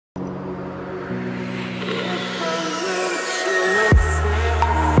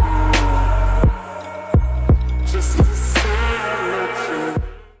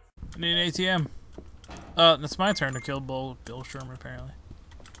ATM. It's my turn to kill Bill Sherman, apparently.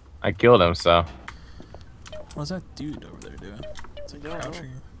 I killed him, so. What's that dude over there doing? It's like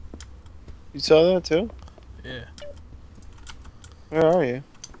crouching. You saw that too? Yeah. Where are you?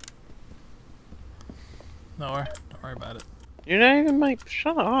 Nowhere. Don't worry about it. You're not even like.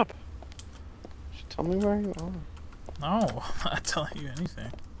 Shut up. Just tell me where you are. No, I'm not telling you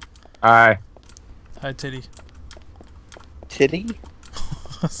anything. Hi. Hi, Titty. Titty?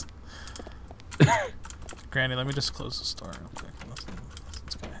 Grandy, let me just close the store real quick. What's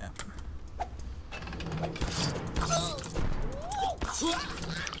gonna happen?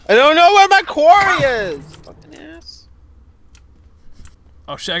 I don't know where my quarry is! Fucking ass.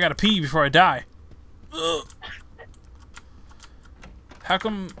 Oh shit, I gotta pee before I die. Ugh. How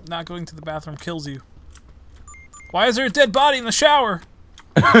come not going to the bathroom kills you? Why is there a dead body in the shower?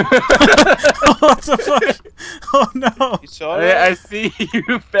 What the fuck? Oh no! You saw that? I see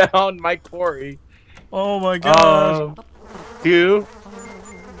you found my quarry. Oh my god! Two.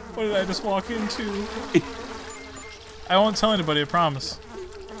 What did I just walk into? I won't tell anybody, I promise.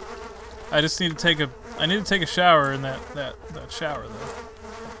 I just need to take a. I need to take a shower in that shower though.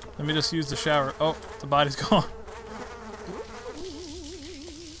 Let me just use the shower. Oh, the body's gone.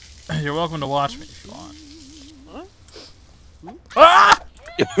 You're welcome to watch me if you want. What? Ah!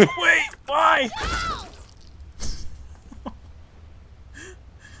 Wait, why?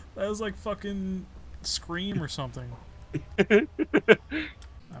 That was like fucking Scream or something. I'm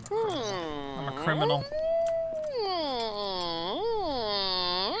a criminal.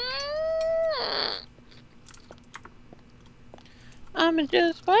 I'ma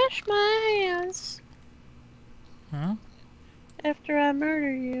just wash my hands. Huh? After I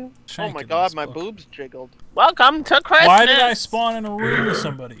murder you. Shanking Oh my god, this my book. boobs jiggled. Welcome to Christmas! Why did I spawn in a room with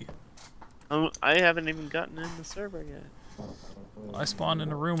somebody? I haven't even gotten in the server yet. I spawned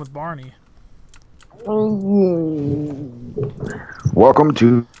in a room with Barney. Welcome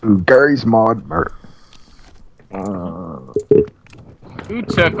to Gary's Mod Murder. Who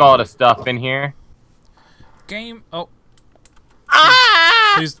took all the stuff in here? Game. Oh.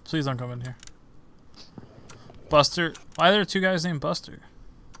 Ah! Please don't come in here. Buster. Why are there two guys named Buster?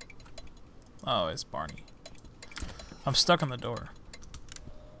 Oh, it's Barney. I'm stuck on the door.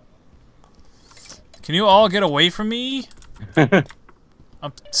 Can you all get away from me?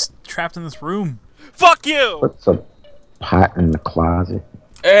 I'm trapped in this room. Fuck you! What's a pot in the closet?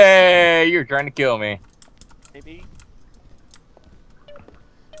 Hey, you're trying to kill me. Maybe.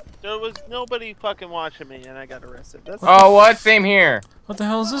 There was nobody fucking watching me and I got arrested. That's Oh, what? Same here. What the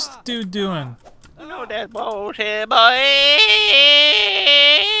hell is this dude doing? You know that bullshit, boy.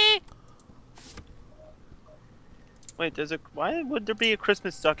 Wait, why would there be a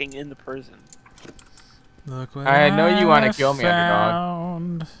Christmas stocking in the prison? Look what I know you want to kill me,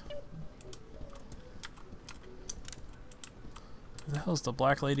 found. Underdog. Who the hell's the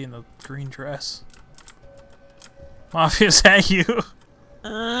black lady in the green dress? Mafia, is that you?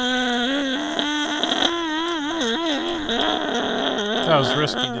 That was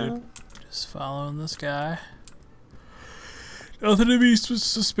risky, dude. Just following this guy. Nothing to be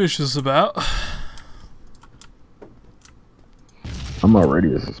suspicious about. I'm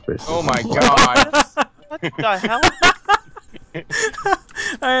already suspicious. Oh my god. What the hell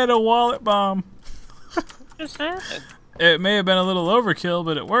I had a wallet bomb. just happened? It may have been a little overkill,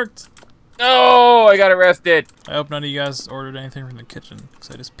 but it worked. No, I got arrested. I hope none of you guys ordered anything from the kitchen, because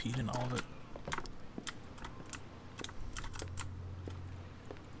I just peed in all of it.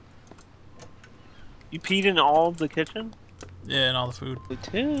 You peed in all of the kitchen? Yeah, and all the food. Me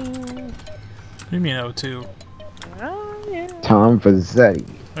too. What do you mean O2? Oh, yeah. Tom Fazzetti.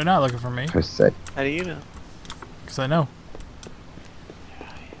 They're not looking for me, Fazzetti. How do you know? because I know.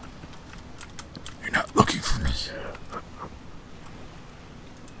 You're not looking for me.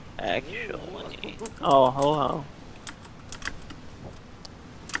 Actually. Oh, ho ho.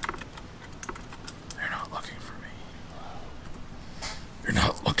 You're not looking for me. You're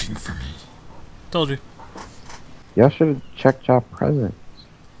not looking for me. Told you. Y'all should have checked y'all presents.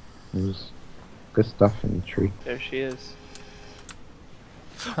 There's good stuff in the tree. There she is.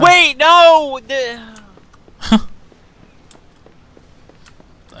 Wait, no!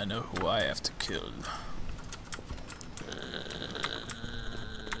 I know who I have to kill.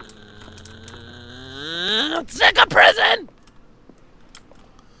 I'm sick of prison!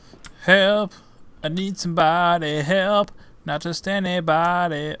 Help! I need somebody help, not just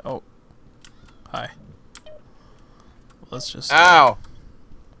anybody. Oh, hi. Let's just. Ow!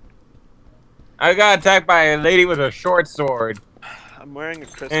 I got attacked by a lady with a short sword, I'm wearing a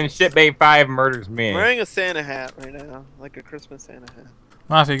Christmas. and Shitbait 5 murders me. I'm wearing a Santa hat right now, like a Christmas Santa hat.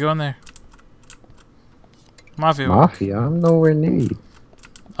 Mafia, go in there. Mafia. Mafia? I'm nowhere near you.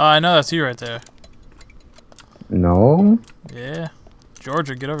 Oh, I know that's you right there. No. Yeah.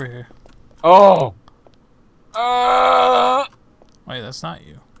 Georgia, get over here. Oh. Wait, that's not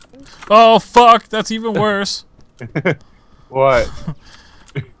you. Oh, fuck! That's even worse. What?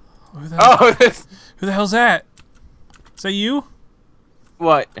 Who the, Oh, this. who the hell's that? Is that you?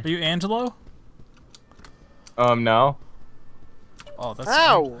 What? Are you Angelo? No. Oh, that's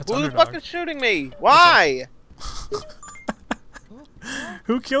How? That's Who's Underdog. fucking shooting me? Why?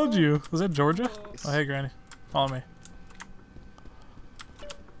 Who killed you? Was that Georgia? Oh, hey, Granny. Follow me.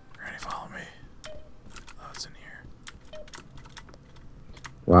 Granny, follow me. Oh, it's in here.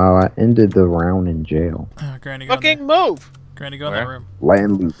 Wow, I ended the round in jail. Granny, go in Fucking there. move! Granny, go in Where? that room.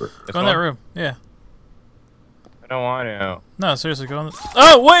 Landlooper. This Go in that one? room. Yeah. I don't want to. No, seriously, go in the...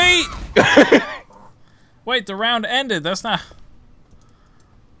 Oh, wait! Wait, the round ended. That's not...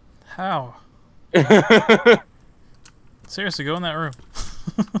 How? Seriously, go in that room.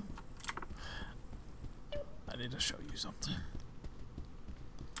 I need to show you something.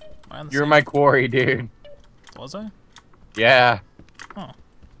 Am I on the You're same- my quarry, dude. Was I? Yeah. Oh.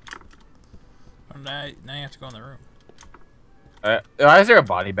 Well, now you have to go in the room. Is there a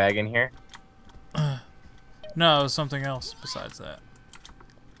body bag in here? No, it was something else besides that.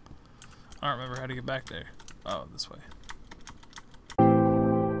 I don't remember how to get back there. Oh, this way.